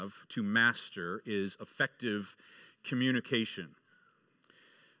to master is effective communication.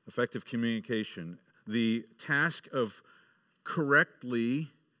 Effective communication. The task of correctly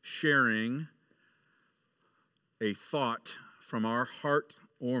sharing a thought from our heart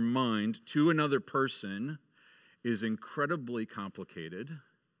or mind to another person is incredibly complicated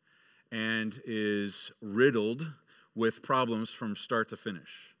and is riddled with problems from start to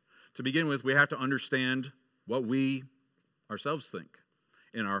finish. To begin with, we have to understand what we ourselves think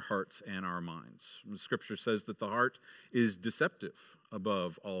in our hearts and our minds. The Scripture says that the heart is deceptive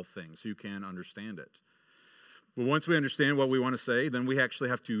above all things. You can understand it. But once we understand what we want to say, then we actually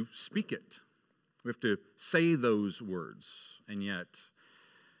have to speak it. We have to say those words. And yet,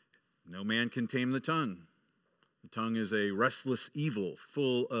 no man can tame the tongue. The tongue is a restless evil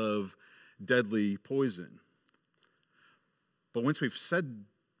full of deadly poison. But once we've said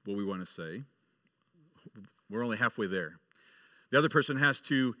what we want to say, we're only halfway there. The other person has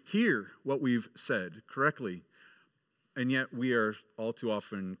to hear what we've said correctly. And yet we are all too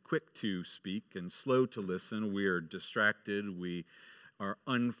often quick to speak and slow to listen. We are distracted. We are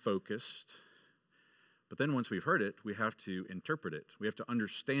unfocused. But then once we've heard it, we have to interpret it. We have to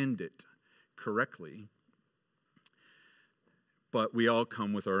understand it correctly. But we all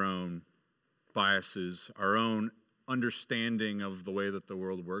come with our own biases, our own understanding of the way that the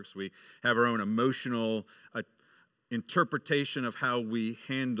world works. We have our own emotional interpretation of how we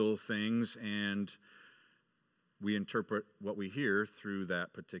handle things, and we interpret what we hear through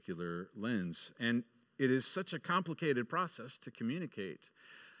that particular lens. And it is such a complicated process to communicate,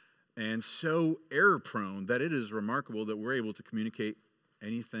 and so error-prone that it is remarkable that we're able to communicate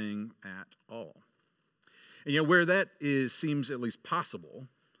anything at all. And yet where that seems at least possible,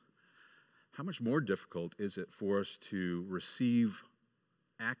 how much more difficult is it for us to receive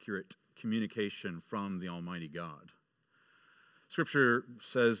accurate communication from the Almighty God? Scripture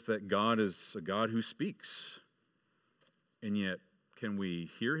says that God is a God who speaks. And yet, can we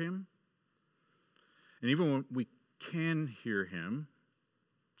hear him? And even when we can hear him,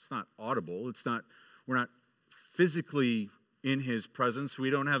 it's not audible. We're not physically in his presence.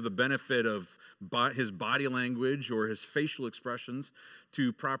 We don't have the benefit of his body language or his facial expressions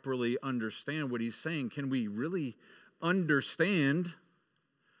to properly understand what he's saying. Can we really understand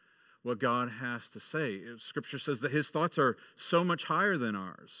what God has to say? Scripture says that his thoughts are so much higher than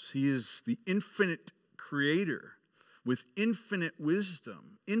ours. He is the infinite creator with infinite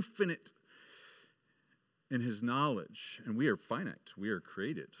wisdom, infinite in his knowledge. And we are finite. We are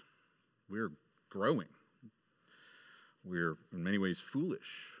created. We are growing. We're in many ways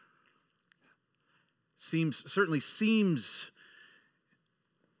foolish. Certainly seems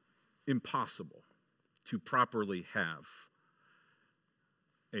impossible to properly have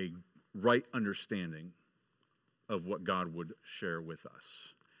a right understanding of what God would share with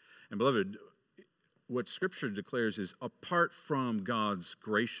us. And beloved, what Scripture declares is apart from God's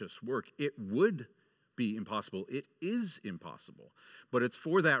gracious work, it would be impossible. It is impossible. But it's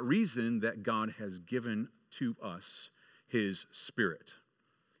for that reason that God has given to us his Spirit.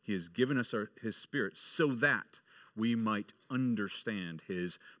 He has given us his Spirit so that we might understand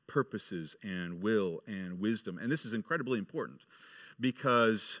his purposes and will and wisdom. And this is incredibly important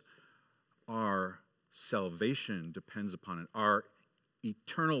because our salvation depends upon it. Our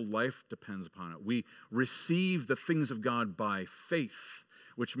eternal life depends upon it. We receive the things of God by faith,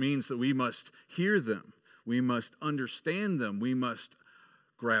 which means that we must hear them. We must understand them. We must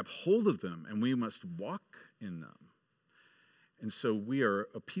grab hold of them, and we must walk in them. And so we are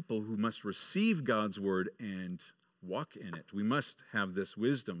a people who must receive God's word and walk in it. We must have this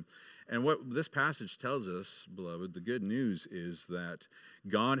wisdom. And what this passage tells us, beloved, the good news is that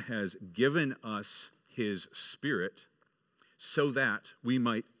God has given us his Spirit so that we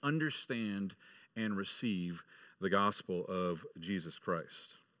might understand and receive the gospel of Jesus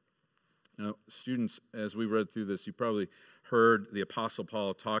Christ. Now, students, as we read through this, you probably heard the Apostle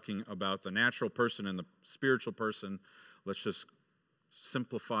Paul talking about the natural person and the spiritual person. Let's just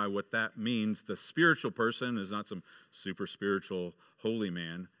simplify what that means. The spiritual person is not some super spiritual holy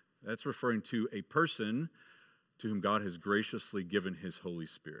man. That's referring to a person to whom God has graciously given his Holy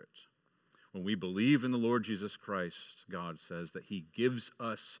Spirit. When we believe in the Lord Jesus Christ, God says that he gives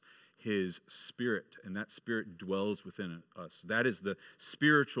us his Spirit, and that Spirit dwells within us. That is the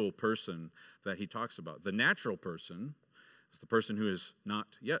spiritual person that he talks about. The natural person is the person who has not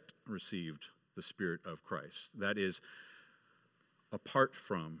yet received the Spirit of Christ. That is apart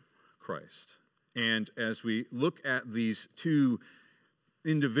from Christ. And as we look at these two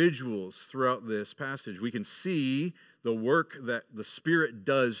individuals throughout this passage, we can see the work that the Spirit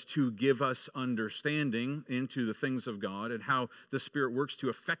does to give us understanding into the things of God and how the Spirit works to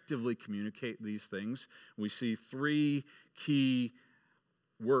effectively communicate these things, we see three key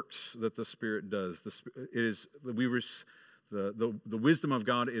works that the Spirit does. The wisdom of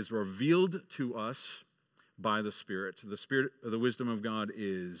God is revealed to us by the Spirit. The wisdom of God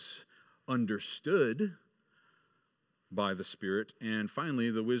is understood by the Spirit. And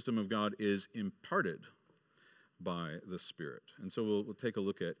finally, the wisdom of God is imparted by the Spirit. And so we'll take a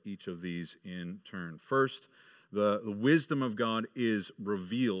look at each of these in turn. First, the wisdom of God is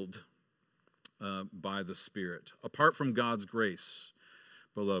revealed by the Spirit. Apart from God's grace,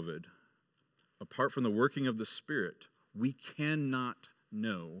 beloved, apart from the working of the Spirit, we cannot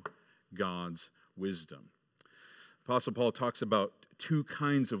know God's wisdom. Apostle Paul talks about two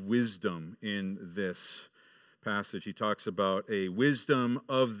kinds of wisdom in this passage. He talks about a wisdom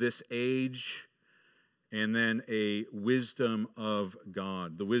of this age and then a wisdom of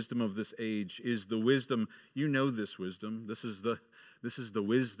God. The wisdom of this age is the wisdom, you know this wisdom. This is the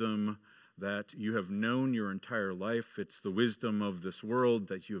wisdom that you have known your entire life. It's the wisdom of this world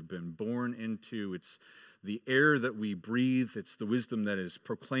that you have been born into. It's the air that we breathe. It's the wisdom that is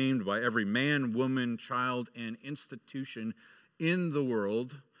proclaimed by every man, woman, child, and institution in the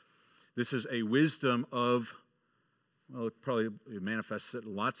world. This is a wisdom of, well, it probably manifests it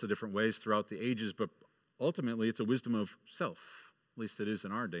in lots of different ways throughout the ages, but ultimately it's a wisdom of self. At least it is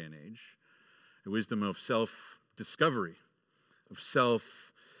in our day and age. A wisdom of self-discovery, of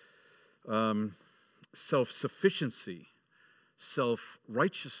self-sufficiency,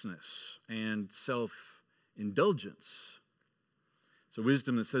 self-righteousness, and self-indulgence. It's a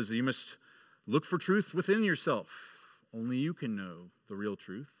wisdom that says that you must look for truth within yourself. Only you can know the real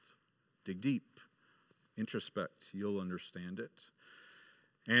truth. Dig deep. Introspect. You'll understand it.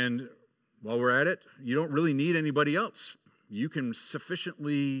 And while we're at it, you don't really need anybody else. You can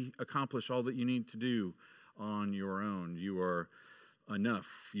sufficiently accomplish all that you need to do on your own. You are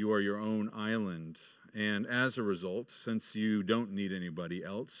enough. You are your own island. And as a result, since you don't need anybody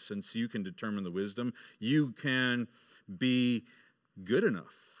else, since you can determine the wisdom, you can be good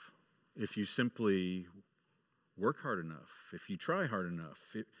enough if you simply work hard enough, if you try hard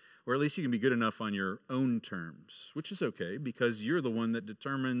enough, or at least you can be good enough on your own terms, which is okay because you're the one that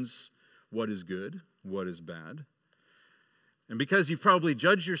determines what is good, what is bad. And because you've probably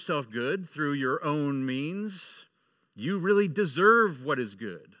judged yourself good through your own means, you really deserve what is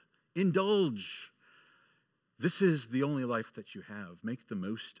good. Indulge. This is the only life that you have. Make the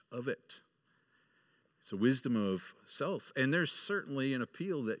most of it. It's a wisdom of self. And there's certainly an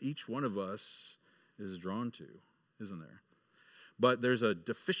appeal that each one of us is drawn to, isn't there? But there's a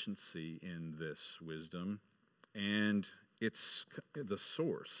deficiency in this wisdom, and it's the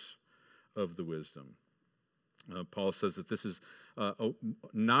source of the wisdom. Paul says that this is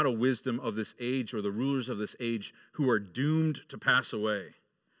not a wisdom of this age or the rulers of this age who are doomed to pass away.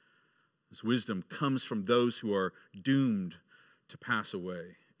 This wisdom comes from those who are doomed to pass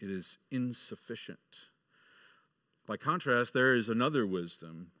away. It is insufficient. By contrast, there is another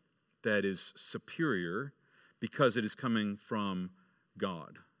wisdom that is superior because it is coming from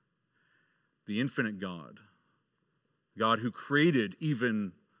God, the infinite God, God who created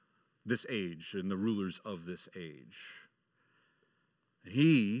even this age and the rulers of this age.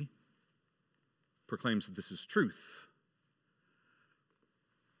 He proclaims that this is truth.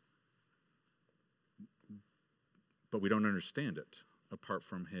 But we don't understand it apart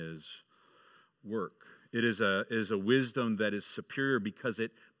from his work. It is a wisdom that is superior because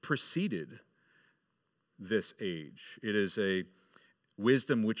it preceded this age. It is a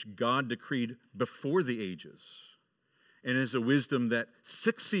wisdom which God decreed before the ages. And it is a wisdom that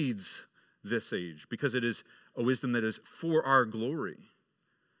succeeds this age because it is a wisdom that is for our glory.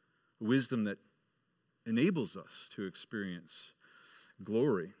 A wisdom that enables us to experience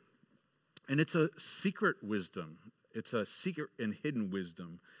glory. And it's a secret wisdom. It's a secret and hidden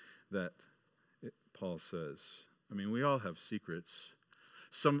wisdom that Paul says. I mean, we all have secrets,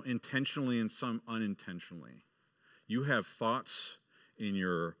 some intentionally and some unintentionally. You have thoughts in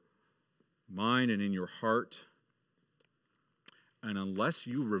your mind and in your heart, and unless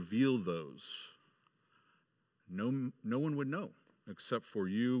you reveal those, no one would know except for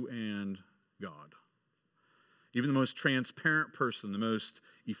you and God. Even the most transparent person, the most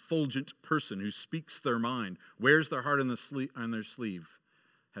effulgent person who speaks their mind, wears their heart on their sleeve,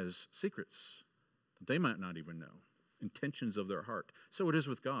 has secrets that they might not even know, intentions of their heart. So it is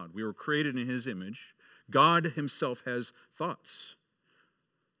with God. We were created in his image. God himself has thoughts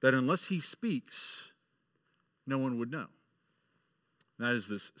that unless he speaks, no one would know. That is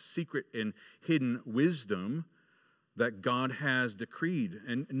this secret and hidden wisdom that God has decreed.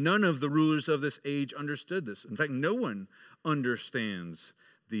 And none of the rulers of this age understood this. In fact, no one understands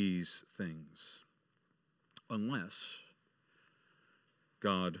these things unless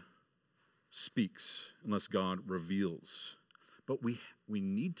God speaks, unless God reveals. But we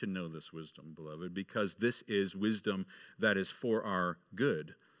need to know this wisdom, beloved, because this is wisdom that is for our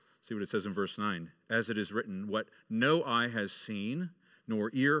good. See what it says in verse 9. As it is written, what no eye has seen, nor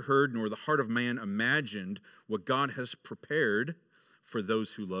ear heard, nor the heart of man imagined, what God has prepared for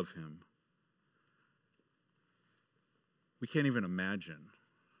those who love him. We can't even imagine.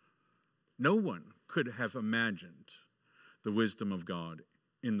 No one could have imagined the wisdom of God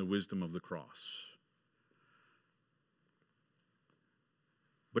in the wisdom of the cross.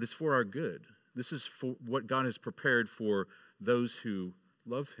 But it's for our good. This is for what God has prepared for those who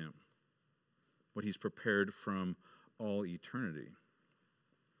love him, what he's prepared from all eternity.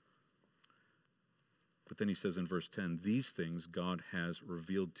 But then he says in verse 10, these things God has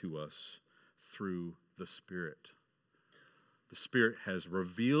revealed to us through the Spirit. The Spirit has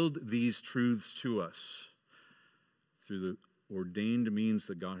revealed these truths to us through the ordained means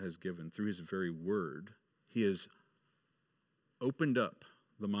that God has given, through his very word. He has opened up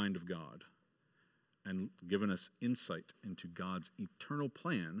the mind of God and given us insight into God's eternal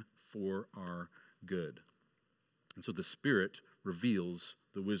plan for our good. And so the Spirit reveals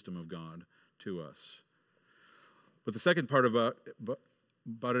the wisdom of God to us. But the second part about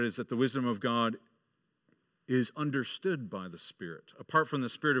it is that the wisdom of God is understood by the Spirit. Apart from the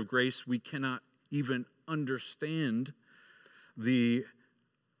Spirit of grace, we cannot even understand the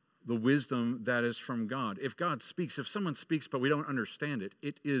wisdom that is from God. If God speaks, if someone speaks but we don't understand it,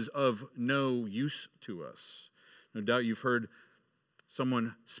 it is of no use to us. No doubt you've heard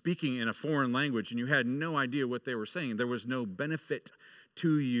someone speaking in a foreign language and you had no idea what they were saying. There was no benefit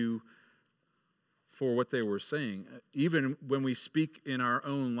to you for what they were saying. Even when we speak in our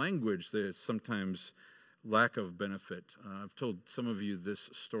own language, there's sometimes lack of benefit. I've told some of you this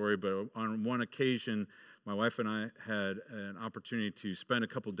story, but on one occasion, my wife and I had an opportunity to spend a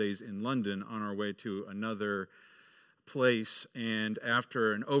couple days in London on our way to another place. And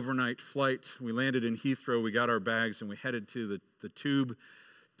after an overnight flight, we landed in Heathrow, we got our bags, and we headed to the tube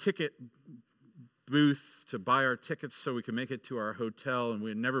ticket booth to buy our tickets so we could make it to our hotel. And we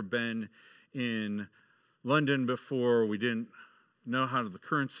had never been in London before. We didn't know how the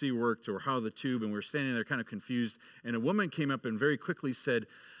currency worked or how the tube, and we were standing there kind of confused. And a woman came up and very quickly said,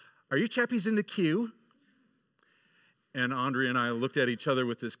 "Are you chappies in the queue?" And Andre and I looked at each other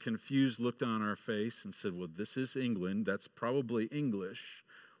with this confused look on our face and said, "Well, this is England. That's probably English.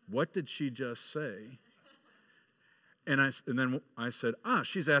 What did she just say?" And then I said,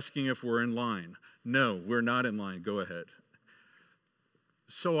 "She's asking if we're in line." "No, we're not in line. Go ahead."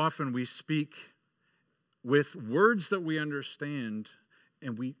 So often we speak with words that we understand,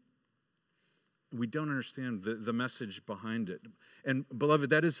 and we don't understand the message behind it. And beloved,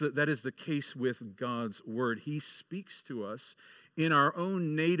 that is the case with God's word. He speaks to us in our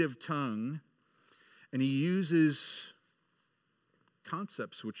own native tongue, and he uses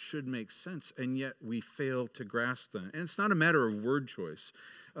concepts which should make sense, and yet we fail to grasp them. And it's not a matter of word choice.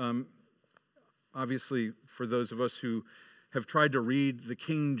 Obviously, for those of us who have tried to read the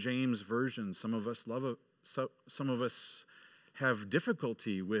King James Version, some of us love it. Some of us have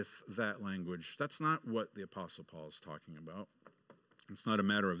difficulty with that language. That's not what the Apostle Paul is talking about. It's not a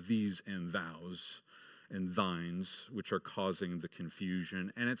matter of these and thous and thines, which are causing the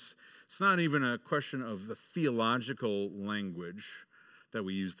confusion. And it's not even a question of the theological language that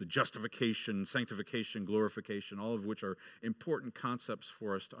we use, the justification, sanctification, glorification, all of which are important concepts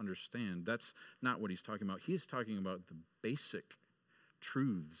for us to understand. That's not what he's talking about. He's talking about the basic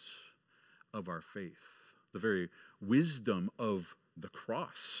truths of our faith, the very wisdom of the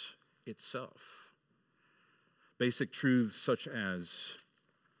cross itself. Basic truths such as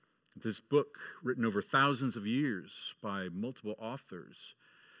this book, written over thousands of years by multiple authors,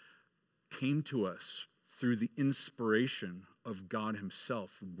 came to us through the inspiration of God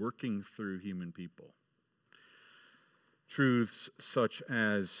himself working through human people. Truths such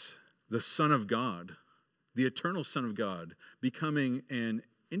as the Son of God, the eternal Son of God, becoming an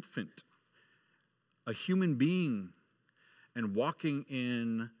infant, a human being, and walking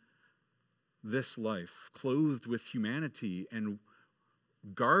in this life, clothed with humanity and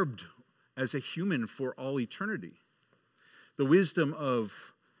garbed as a human for all eternity. The wisdom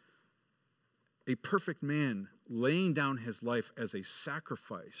of a perfect man laying down his life as a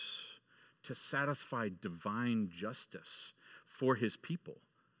sacrifice to satisfy divine justice for his people,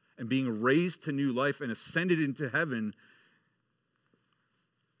 and being raised to new life and ascended into heaven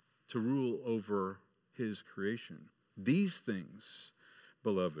to rule over his creation. These things,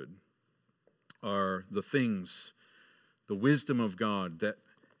 beloved, are the things, the wisdom of God that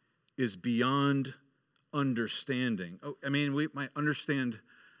is beyond understanding. We might understand,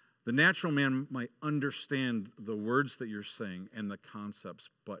 the natural man might understand the words that you're saying and the concepts,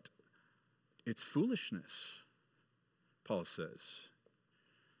 but it's foolishness, Paul says.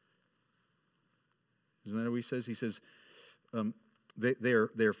 Isn't that what he says? He says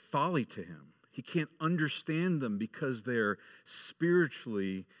they're folly to him. He can't understand them because they're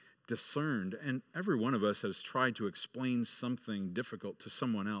spiritually discerned. And every one of us has tried to explain something difficult to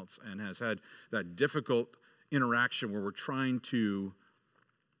someone else and has had that difficult interaction where we're trying to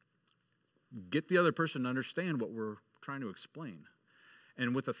get the other person to understand what we're trying to explain.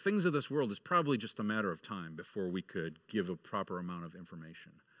 And with the things of this world, it's probably just a matter of time before we could give a proper amount of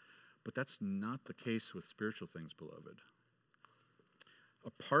information. But that's not the case with spiritual things, beloved.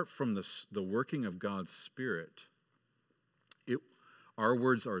 Apart from the working of God's Spirit, our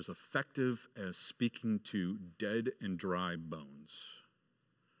words are as effective as speaking to dead and dry bones.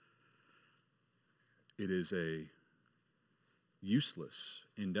 It is a useless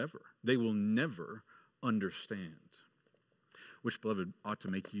endeavor. They will never understand. Which, beloved, ought to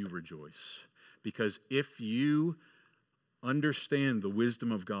make you rejoice. Because if you understand the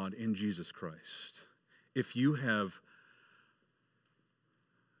wisdom of God in Jesus Christ, if you have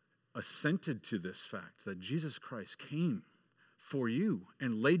assented to this fact that Jesus Christ came for you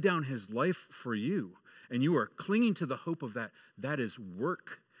and laid down his life for you, and you are clinging to the hope of that, that is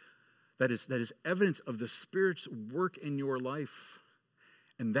work. That is evidence of the Spirit's work in your life.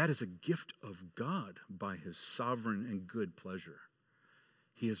 And that is a gift of God by his sovereign and good pleasure.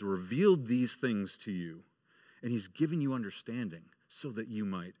 He has revealed these things to you, and he's given you understanding so that you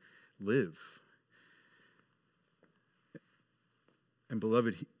might live. And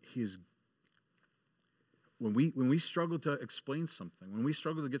beloved, he is, when we struggle to explain something, when we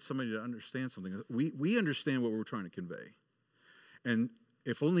struggle to get somebody to understand something, we understand what we're trying to convey. And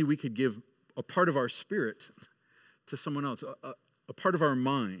if only we could give a part of our spirit to someone else, a part of our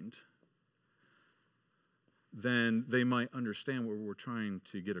mind, then they might understand what we're trying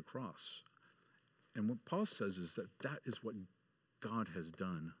to get across. And what Paul says is that is what God has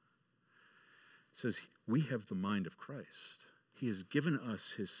done. It says we have the mind of Christ. He has given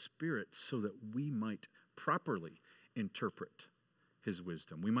us his Spirit so that we might properly interpret his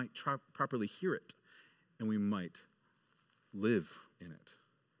wisdom. We might properly hear it, and we might live in it.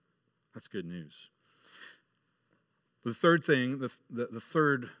 That's good news. The third thing, the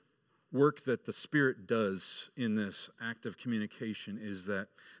third work that the Spirit does in this act of communication is that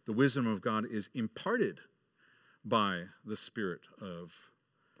the wisdom of God is imparted by the Spirit of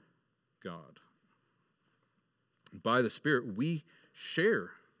God. By the Spirit, we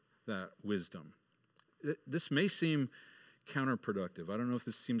share that wisdom. This may seem counterproductive. I don't know if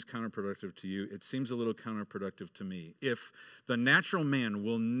this seems counterproductive to you. It seems a little counterproductive to me. If the natural man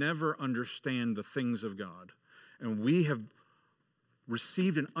will never understand the things of God, and we have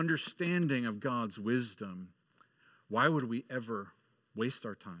received an understanding of God's wisdom, why would we ever waste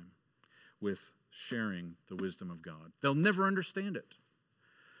our time with sharing the wisdom of God? They'll never understand it.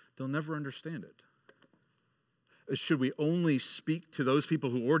 They'll never understand it. Should we only speak to those people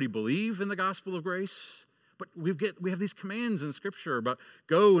who already believe in the gospel of grace? But we have these commands in Scripture about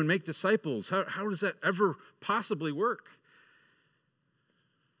go and make disciples. How does that ever possibly work?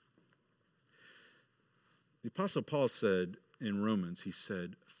 The Apostle Paul said in Romans, he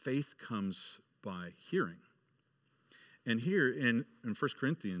said, faith comes by hearing. And here in 1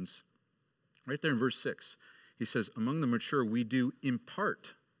 Corinthians, right there in verse 6, he says, among the mature we do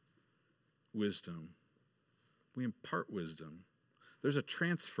impart wisdom. We impart wisdom. There's a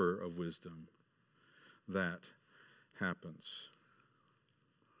transfer of wisdom that happens.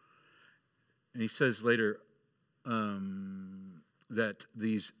 And he says later that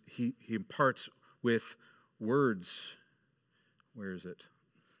he imparts with words. Where is it?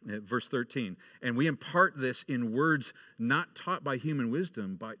 Verse 13. And we impart this in words not taught by human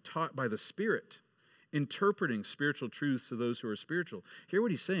wisdom, but taught by the Spirit, interpreting spiritual truths to those who are spiritual. Hear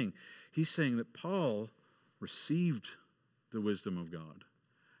what he's saying. He's saying that Paul received the wisdom of God.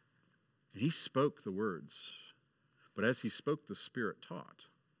 And he spoke the words. But as he spoke, the Spirit taught.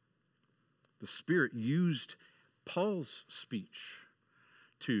 The Spirit used Paul's speech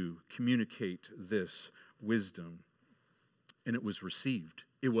to communicate this wisdom. And it was received.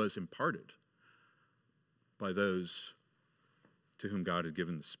 It was imparted by those to whom God had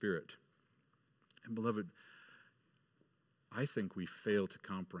given the Spirit. And beloved, I think we fail to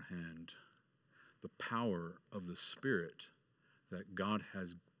comprehend the power of the Spirit that God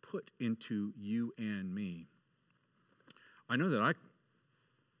has put into you and me. I know that I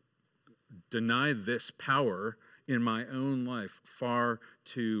deny this power in my own life far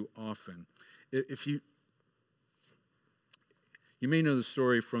too often. If you may know the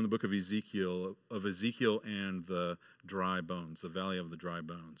story from the book of Ezekiel and the dry bones, the valley of the dry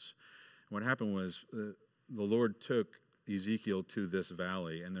bones. What happened was the Lord took Ezekiel to this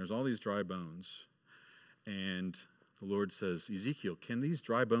valley, and there's all these dry bones. And the Lord says, Ezekiel, can these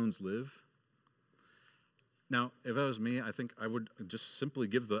dry bones live? Now, if that was me, I think I would just simply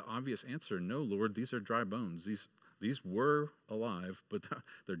give the obvious answer, no, Lord, these are dry bones. These were alive, but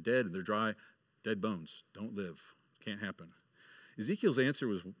they're dead, and they're dry, dead bones. Don't live. Can't happen. Ezekiel's answer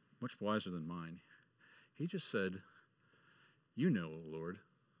was much wiser than mine. He just said, you know, Lord.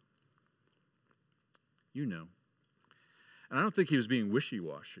 You know. And I don't think he was being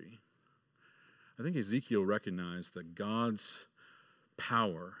wishy-washy. I think Ezekiel recognized that God's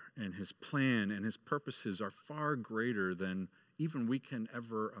power and his plan and his purposes are far greater than even we can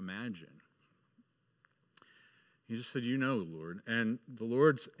ever imagine. He just said, you know, Lord. And the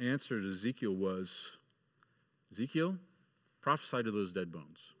Lord's answer to Ezekiel was, Ezekiel, prophesy to those dead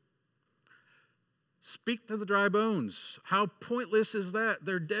bones. Speak to the dry bones. How pointless is that?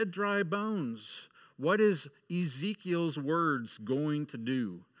 They're dead, dry bones. What is Ezekiel's words going to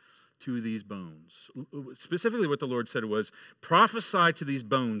do to these bones? Specifically, what the Lord said was, prophesy to these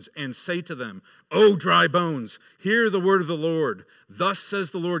bones and say to them, O dry bones, hear the word of the Lord. Thus says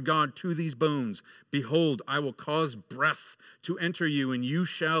the Lord God to these bones, behold, I will cause breath to enter you, and you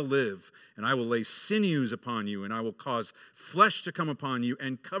shall live. And I will lay sinews upon you, and I will cause flesh to come upon you,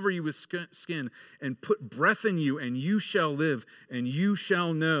 and cover you with skin, and put breath in you, and you shall live, and you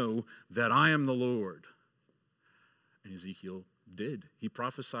shall know that I am the Lord. And Ezekiel did. He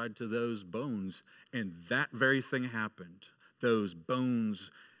prophesied to those bones, and that very thing happened. Those bones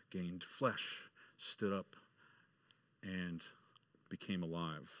gained flesh, stood up, and became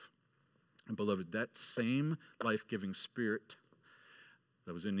alive. And beloved, that same life-giving spirit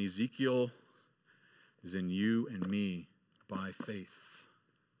that was in Ezekiel is in you and me by faith.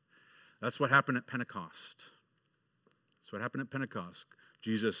 That's what happened at Pentecost. That's what happened at Pentecost.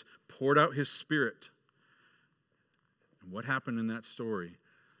 Jesus poured out his Spirit. And what happened in that story?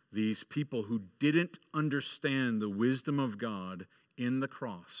 These people who didn't understand the wisdom of God in the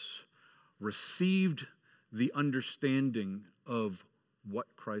cross received the understanding of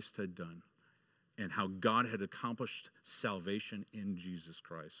what Christ had done and how God had accomplished salvation in Jesus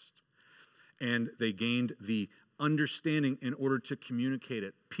Christ. And they gained the understanding in order to communicate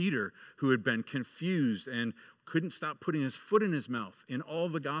it. Peter, who had been confused and couldn't stop putting his foot in his mouth in all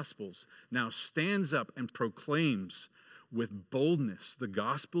the Gospels, now stands up and proclaims with boldness the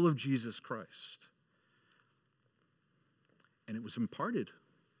gospel of Jesus Christ. And it was imparted.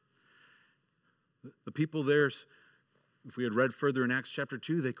 The people there, if we had read further in Acts chapter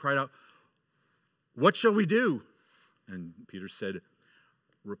 2, they cried out, what shall we do? And Peter said,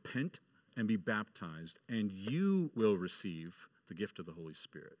 repent and be baptized, and you will receive the gift of the Holy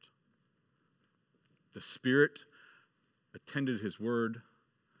Spirit. The Spirit attended his word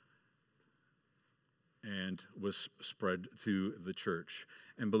and was spread to the church.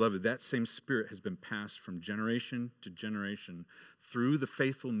 And beloved, that same Spirit has been passed from generation to generation through the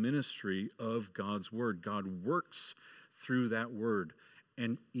faithful ministry of God's word. God works through that word.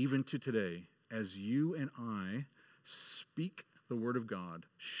 And even to today, as you and I speak the word of God,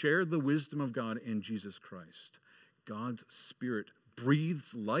 share the wisdom of God in Jesus Christ, God's Spirit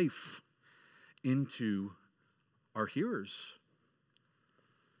breathes life into our hearers.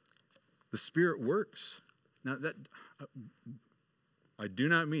 The Spirit works. Now, that I do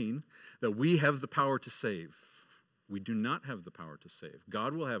not mean that we have the power to save. We do not have the power to save.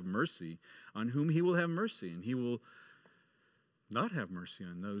 God will have mercy on whom he will have mercy, and he will not have mercy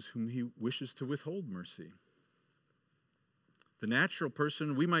on those whom he wishes to withhold mercy. The natural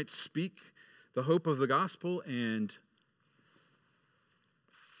person, we might speak the hope of the gospel and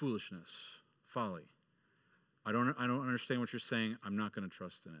foolishness, folly. I don't understand what you're saying. I'm not going to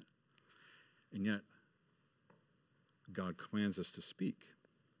trust in it. And yet, God commands us to speak.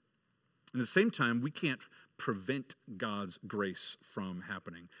 And at the same time, we can't prevent God's grace from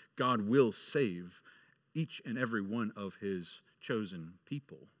happening. God will save each and every one of his chosen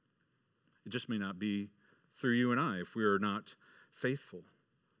people. It just may not be through you and I if we are not faithful.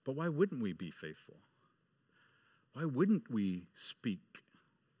 But why wouldn't we be faithful? Why wouldn't we speak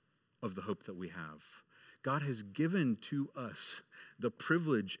of the hope that we have? God has given to us the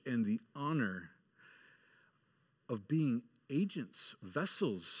privilege and the honor of being agents,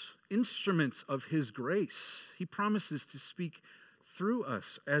 vessels, instruments of his grace. He promises to speak through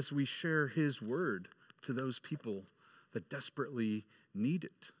us as we share his word to those people that desperately need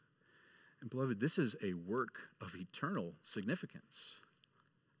it. And beloved, this is a work of eternal significance.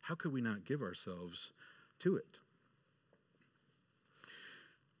 How could we not give ourselves to it?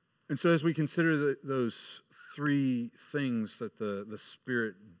 And so as we consider those three things that the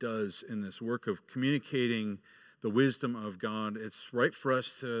Spirit does in this work of communicating the wisdom of God, it's right for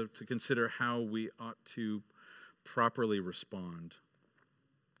us to consider how we ought to properly respond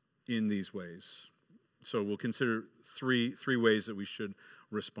in these ways. So we'll consider three ways that we should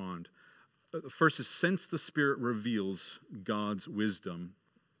respond. The first is, since the Spirit reveals God's wisdom,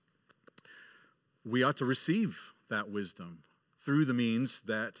 we ought to receive that wisdom through the means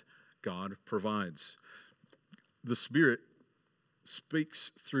that God provides. The Spirit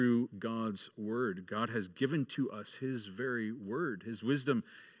speaks through God's word. God has given to us his very word. His wisdom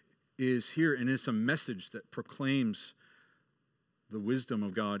is here, and it's a message that proclaims the wisdom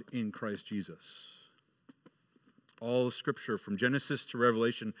of God in Christ Jesus. All of Scripture, from Genesis to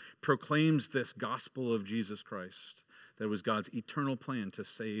Revelation, proclaims this gospel of Jesus Christ. That was God's eternal plan to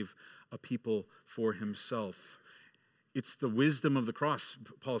save a people for himself. It's the wisdom of the cross,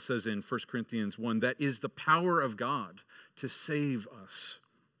 Paul says in 1 Corinthians 1, that is the power of God to save us.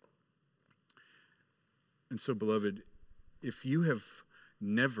 And so, beloved, if you have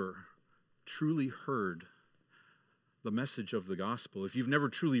never truly heard the message of the gospel, if you've never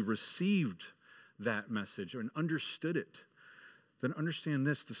truly received that message and understood it, then understand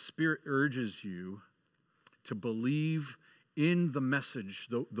this: the Spirit urges you to believe in the message,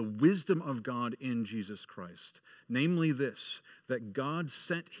 the wisdom of God in Jesus Christ. Namely this, that God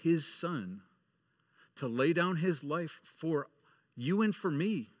sent his Son to lay down his life for you and for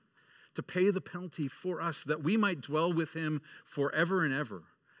me, to pay the penalty for us, that we might dwell with him forever and ever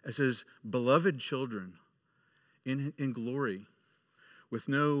as his beloved children in glory, with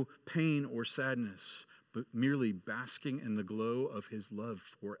no pain or sadness, but merely basking in the glow of his love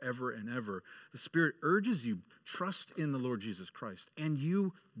forever and ever. The Spirit urges you, trust in the Lord Jesus Christ, and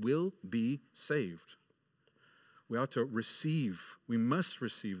you will be saved. We ought to we must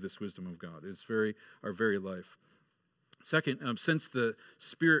receive this wisdom of God. It's our very life. Second, since the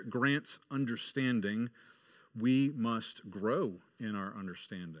Spirit grants understanding, we must grow in our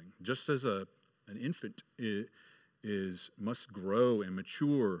understanding. Just as an infant must grow and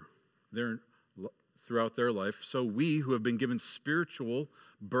mature throughout their life, so we who have been given spiritual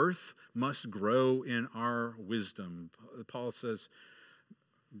birth must grow in our wisdom. Paul says,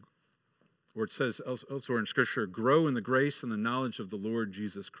 or it says elsewhere in Scripture, grow in the grace and the knowledge of the Lord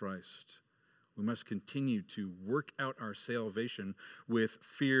Jesus Christ. We must continue to work out our salvation with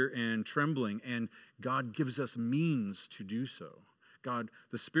fear and trembling, and God gives us means to do so.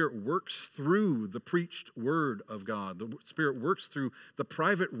 The Spirit works through the preached word of God. The Spirit works through the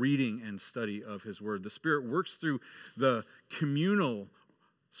private reading and study of his word. The Spirit works through the communal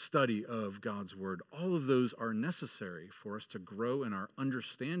study of God's word. All of those are necessary for us to grow in our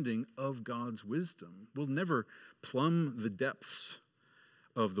understanding of God's wisdom. We'll never plumb the depths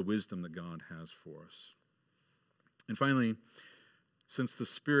of the wisdom that God has for us. And finally, since the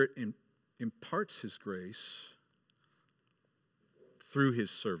Spirit imparts his grace through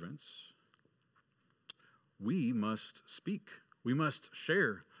his servants, we must speak. We must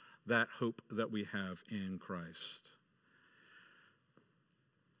share that hope that we have in Christ.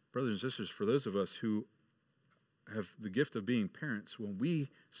 Brothers and sisters, for those of us who have the gift of being parents, when we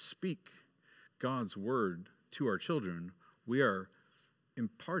speak God's word to our children, we are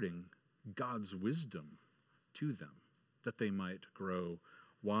imparting God's wisdom to them, that they might grow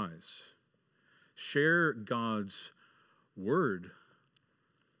wise. Share God's word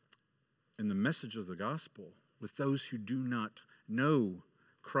and the message of the gospel with those who do not know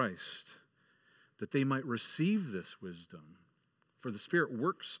Christ, that they might receive this wisdom. For the Spirit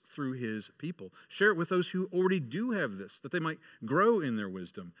works through his people. Share it with those who already do have this, that they might grow in their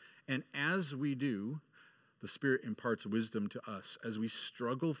wisdom. And as we do, the Spirit imparts wisdom to us as we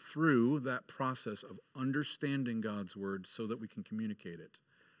struggle through that process of understanding God's word so that we can communicate it.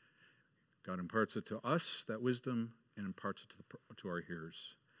 God imparts it to us, that wisdom, and imparts it to our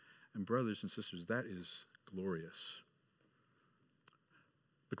hearers. And brothers and sisters, that is glorious.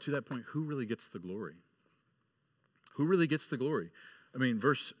 But to that point, who really gets the glory? Who really gets the glory? I mean,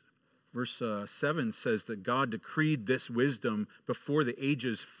 verse 7 says that God decreed this wisdom before the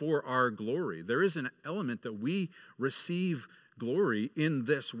ages for our glory. There is an element that we receive glory in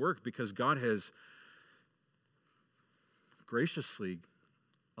this work because God has graciously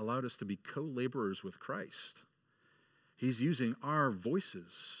allowed us to be co-laborers with Christ. He's using our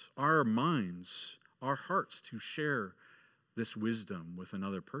voices, our minds, our hearts to share this wisdom with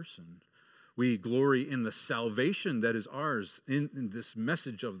another person. We glory in the salvation that is ours in this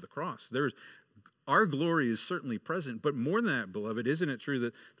message of the cross. Our glory is certainly present, but more than that, beloved, isn't it true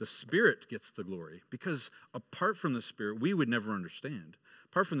that the Spirit gets the glory? Because apart from the Spirit, we would never understand.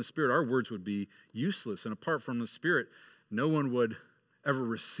 Apart from the Spirit, our words would be useless. And apart from the Spirit, no one would ever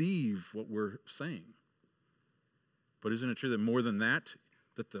receive what we're saying. But isn't it true that more than that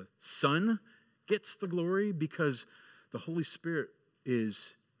the Son gets the glory? Because the Holy Spirit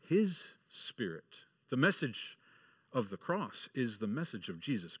is His Spirit. The message of the cross is the message of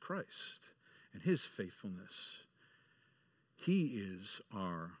Jesus Christ and His faithfulness. He is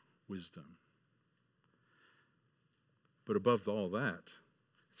our wisdom. But above all that,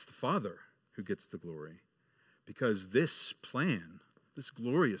 it's the Father who gets the glory, because this plan, this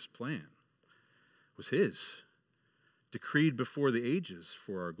glorious plan, was His, decreed before the ages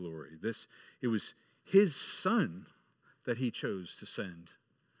for our glory. It was His Son that He chose to send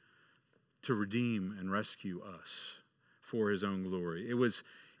to redeem and rescue us for His own glory. It was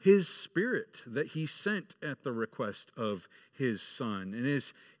His Spirit that He sent at the request of His Son. And it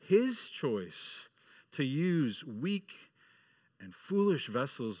is His choice to use weak and foolish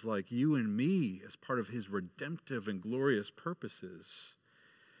vessels like you and me as part of His redemptive and glorious purposes,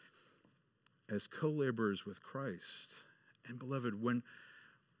 as co-laborers with Christ. And beloved, when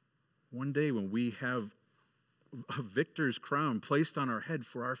one day when we have a victor's crown placed on our head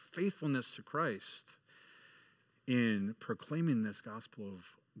for our faithfulness to Christ in proclaiming this gospel of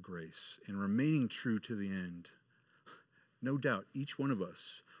grace and remaining true to the end, no doubt each one of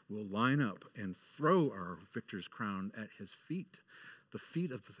us will line up and throw our victor's crown at His feet, the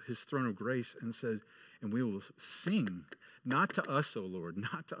feet of His throne of grace, and we will sing, not to us, O Lord,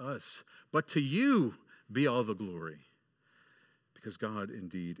 not to us, but to you be all the glory, because God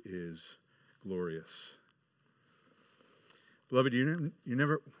indeed is glorious. Beloved, you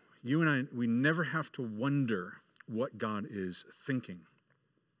and I, we never have to wonder what God is thinking.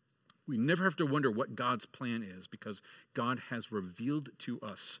 We never have to wonder what God's plan is, because God has revealed to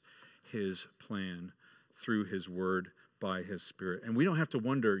us His plan through His Word by His Spirit. And you don't have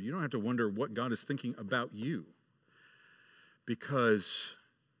to wonder what God is thinking about you, because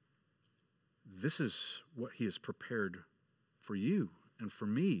this is what He has prepared for you and for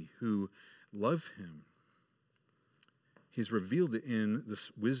me who love Him. He's revealed it in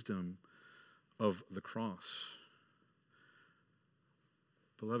this wisdom of the cross.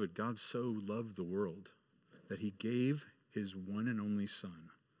 Beloved, God so loved the world that He gave His one and only Son,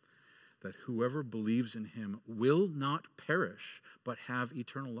 that whoever believes in Him will not perish, but have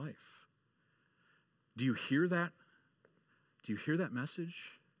eternal life. Do you hear that? Do you hear that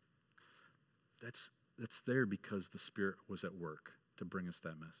message? That's there because the Spirit was at work to bring us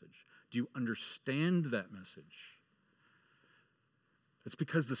that message. Do you understand that message? It's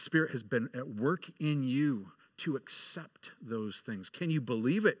because the Spirit has been at work in you to accept those things. Can you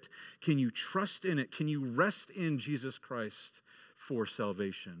believe it? Can you trust in it? Can you rest in Jesus Christ for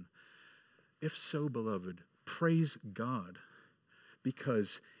salvation? If so, beloved, praise God,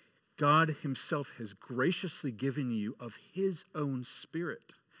 because God Himself has graciously given you of His own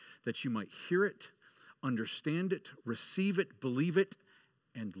Spirit, that you might hear it, understand it, receive it, believe it,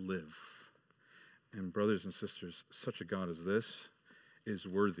 and live. And brothers and sisters, such a God as this is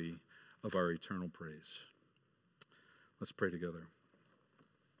worthy of our eternal praise. Let's pray together.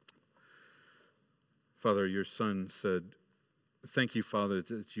 Father, your Son said, thank you, Father,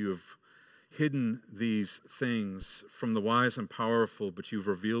 that you have hidden these things from the wise and powerful, but you've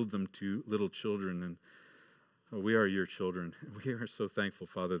revealed them to little children. And we are your children. We are so thankful,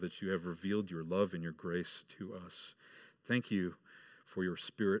 Father, that you have revealed your love and your grace to us. Thank you for your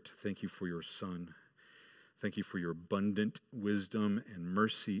Spirit. Thank you for your Son. Thank you for your abundant wisdom and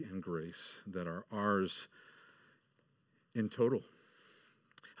mercy and grace that are ours in total.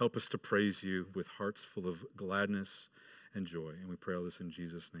 Help us to praise you with hearts full of gladness and joy. And we pray all this in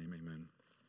Jesus' name. Amen.